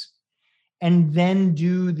prompts and then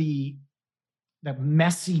do the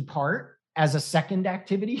messy part as a second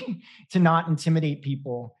activity to not intimidate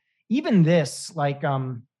people. Even this, like,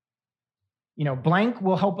 blank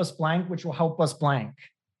will help us blank, which will help us blank.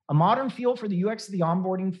 A modern feel for the UX of the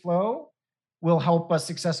onboarding flow will help us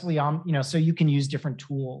successfully so you can use different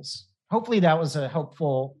tools. Hopefully that was a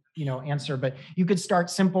helpful answer, but you could start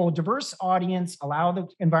simple, diverse audience, allow the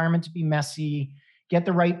environment to be messy, get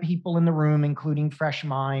the right people in the room, including fresh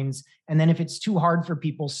minds. And then if it's too hard for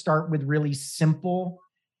people, start with really simple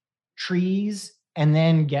trees and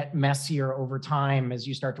then get messier over time as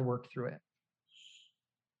you start to work through it.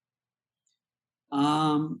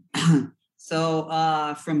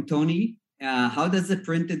 So from Tony, how does the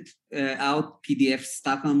printed out PDF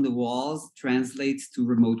stuck on the walls translates to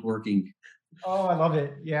remote working? Oh, I love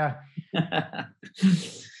it. Yeah.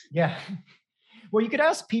 Yeah. Well, you could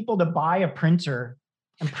ask people to buy a printer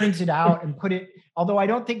and print it out and put it, although I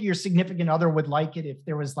don't think your significant other would like it if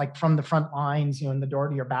there was like from the front lines, in the door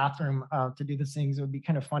to your bathroom to do these things. It would be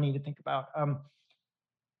kind of funny to think about.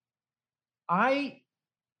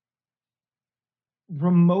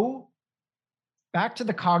 Back to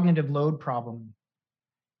the cognitive load problem.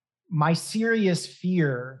 My serious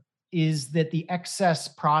fear is that the excess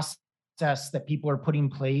process that people are putting in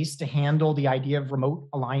place to handle the idea of remote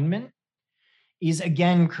alignment is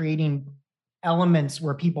again creating elements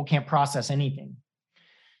where people can't process anything.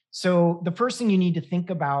 So the first thing you need to think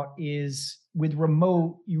about is with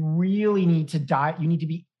remote, you really need to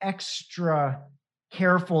be extra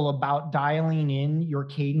careful about dialing in your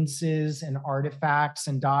cadences and artifacts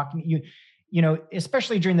and document.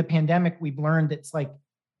 Especially during the pandemic, we've learned it's like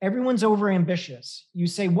everyone's over ambitious. You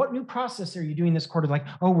say, what new process are you doing this quarter? Like,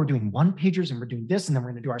 oh, we're doing one pagers and we're doing this, and then we're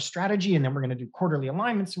going to do our strategy, and then we're going to do quarterly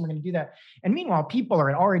alignments, and we're going to do that. And meanwhile, people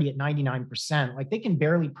are already at 99%. Like they can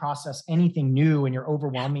barely process anything new, and you're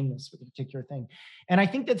overwhelming this with a particular thing. And I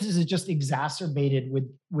think that this is just exacerbated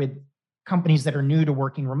with companies that are new to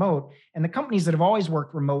working remote. And the companies that have always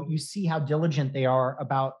worked remote, you see how diligent they are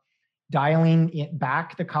about dialing it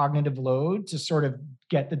back the cognitive load to sort of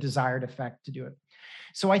get the desired effect to do it.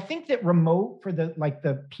 So I think that remote for the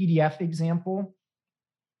PDF example,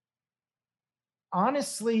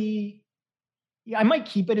 honestly, I might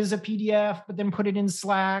keep it as a PDF, but then put it in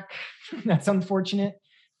Slack. That's unfortunate.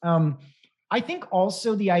 I think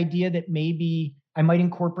also the idea that maybe I might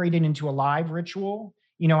incorporate it into a live ritual.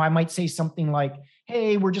 I might say something like,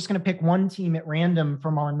 hey, we're just going to pick one team at random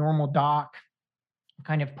from our normal doc,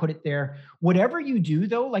 kind of put it there. Whatever you do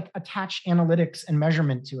though, like attach analytics and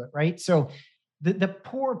measurement to it, right? So the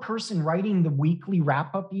poor person writing the weekly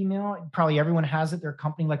wrap-up email, probably everyone has at their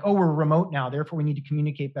company, like, oh, we're remote now, therefore we need to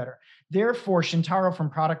communicate better. Therefore, Shintaro from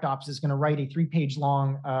Product Ops is going to write a 3-page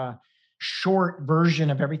long short version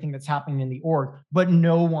of everything that's happening in the org, but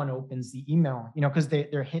no one opens the email, because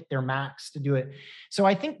they're hit their max to do it. So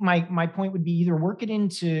I think my point would be either work it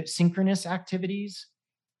into synchronous activities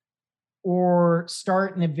or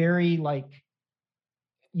start in a very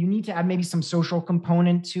you need to add maybe some social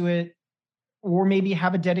component to it, or maybe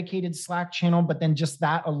have a dedicated Slack channel, but then just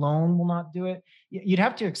that alone will not do it. You'd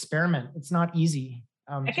have to experiment. It's not easy.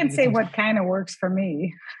 I can say what kind of works for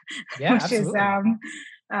me, yeah, which absolutely.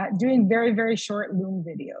 is doing very, very short Loom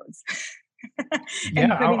videos.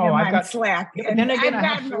 Yeah, I've got Slack. And then again, I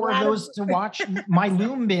have 4 of those to watch. My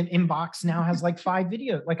Loom inbox now has like 5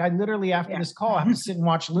 videos. Like I literally after this call, I have to sit and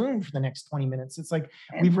watch Loom for the next 20 minutes. It's like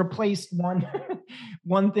we've replaced one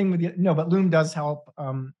thing with the no, but Loom does help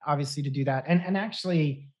obviously to do that. And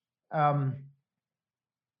actually, my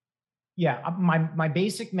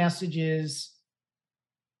basic message is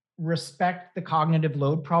respect the cognitive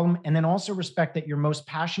load problem, and then also respect that your most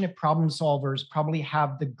passionate problem solvers probably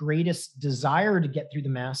have the greatest desire to get through the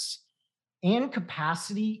mess and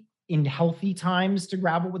capacity in healthy times to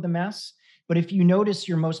grapple with the mess. But if you notice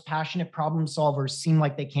your most passionate problem solvers seem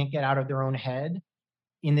like they can't get out of their own head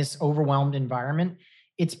in this overwhelmed environment,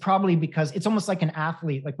 it's probably because it's almost like an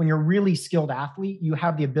athlete. Like when you're a really skilled athlete, you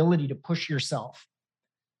have the ability to push yourself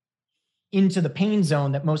into the pain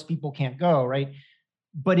zone that most people can't go, right?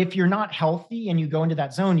 But if you're not healthy and you go into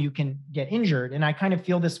that zone, you can get injured. And I kind of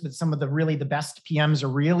feel this with some of the best PMs are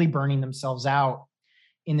really burning themselves out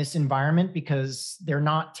in this environment because they're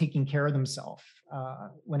not taking care of themselves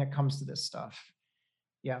when it comes to this stuff.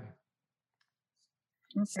 Yeah.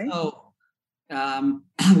 Okay. So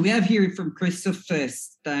we have here from Christopher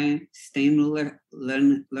Steinlerner.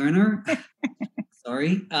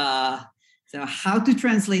 Sorry. So how to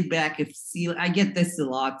translate back if I get this a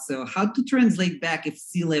lot. So how to translate back if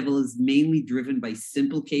C-level is mainly driven by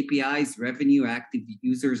simple KPIs, revenue, active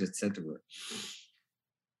users, etc.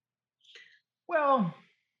 Well,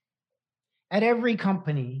 at every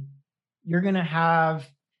company, you're going to have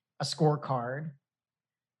a scorecard.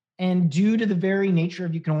 And due to the very nature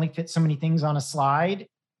of you can only fit so many things on a slide,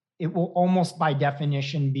 it will almost by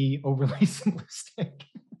definition be overly simplistic,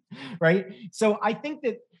 right? So I think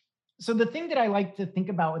that So the thing that I like to think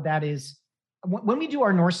about with that is when we do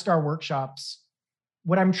our North Star workshops,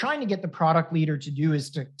 what I'm trying to get the product leader to do is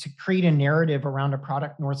to create a narrative around a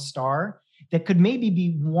product North Star that could maybe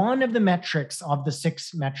be one of the metrics of the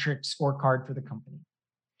 6-metric scorecard for the company.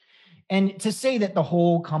 And to say that the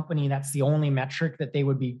whole company, that's the only metric that they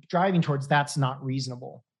would be driving towards, that's not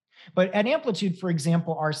reasonable. But at Amplitude, for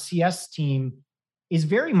example, our CS team is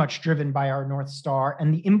very much driven by our North Star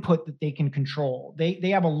and the input that they can control. They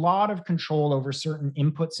have a lot of control over certain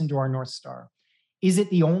inputs into our North Star. Is it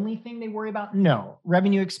the only thing they worry about? No.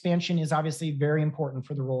 Revenue expansion is obviously very important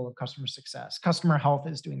for the role of customer success. Customer health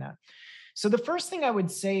is doing that. So the first thing I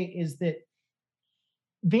would say is that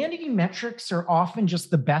vanity metrics are often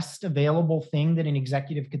just the best available thing that an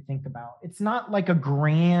executive could think about. It's not like a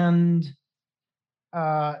grand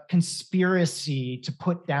conspiracy to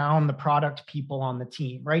put down the product people on the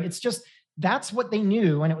team, right? It's just, that's what they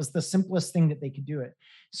knew, and it was the simplest thing that they could do it.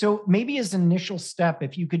 So maybe as an initial step,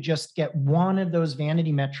 if you could just get one of those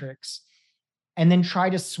vanity metrics and then try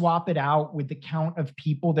to swap it out with the count of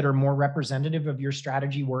people that are more representative of your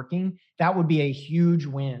strategy working, that would be a huge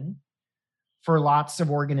win for lots of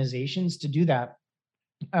organizations to do that.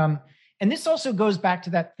 And this also goes back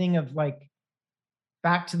to that thing of like,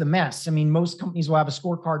 back to the mess. I mean, most companies will have a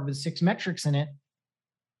scorecard with 6 metrics in it.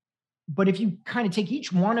 But if you kind of take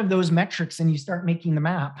each one of those metrics and you start making the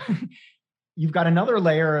map, you've got another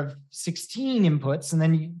layer of 16 inputs. And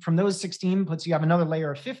then from those 16 inputs, you have another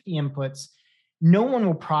layer of 50 inputs. No one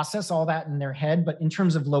will process all that in their head. But in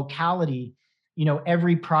terms of locality,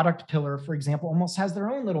 every product pillar, for example, almost has their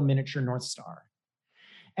own little miniature North Star.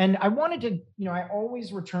 And I wanted to, I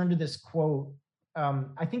always return to this quote.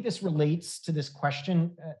 I think this relates to this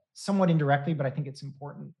question somewhat indirectly, but I think it's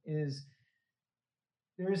important.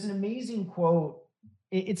 There is an amazing quote.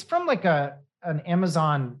 It's from like an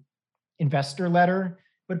Amazon investor letter,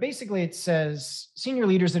 but basically it says, senior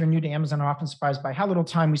leaders that are new to Amazon are often surprised by how little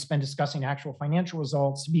time we spend discussing actual financial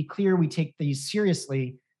results. To be clear, we take these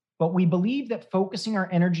seriously, but we believe that focusing our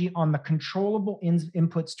energy on the controllable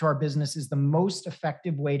inputs to our business is the most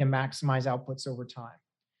effective way to maximize outputs over time.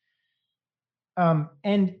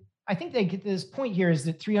 And I think they get this point here is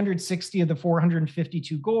that 360 of the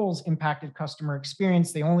 452 goals impacted customer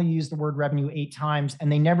experience. They only use the word revenue 8 times,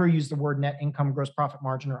 and they never use the word net income, gross profit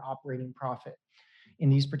margin, or operating profit in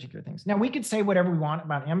these particular things. Now, we could say whatever we want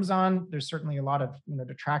about Amazon. There's certainly a lot of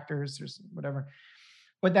detractors, there's whatever.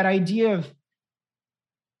 But that idea of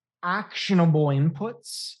actionable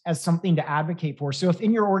inputs as something to advocate for. So if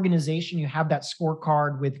in your organization you have that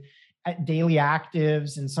scorecard with daily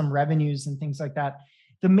actives and some revenues and things like that,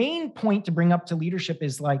 the main point to bring up to leadership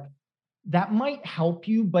is like, that might help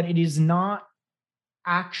you, but it is not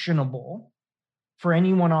actionable for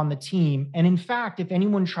anyone on the team. And in fact, if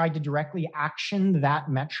anyone tried to directly action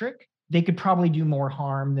that metric, they could probably do more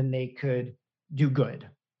harm than they could do good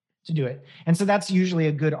to do it. And so that's usually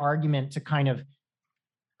a good argument to kind of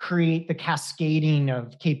create the cascading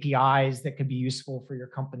of KPIs that could be useful for your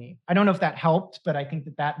company. I don't know if that helped, but I think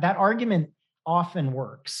that argument often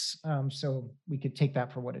works. So we could take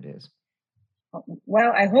that for what it is.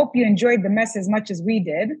 Well, I hope you enjoyed the mess as much as we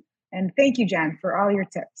did. And thank you, John, for all your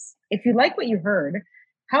tips. If you like what you heard,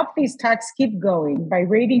 help these talks keep going by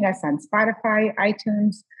rating us on Spotify,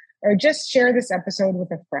 iTunes, or just share this episode with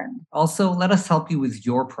a friend. Also, let us help you with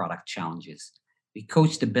your product challenges. We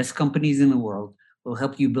coach the best companies in the world. We'll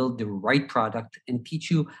help you build the right product and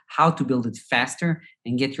teach you how to build it faster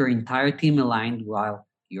and get your entire team aligned while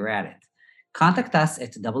you're at it. Contact us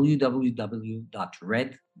at www.red-id.com.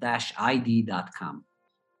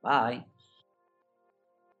 Bye.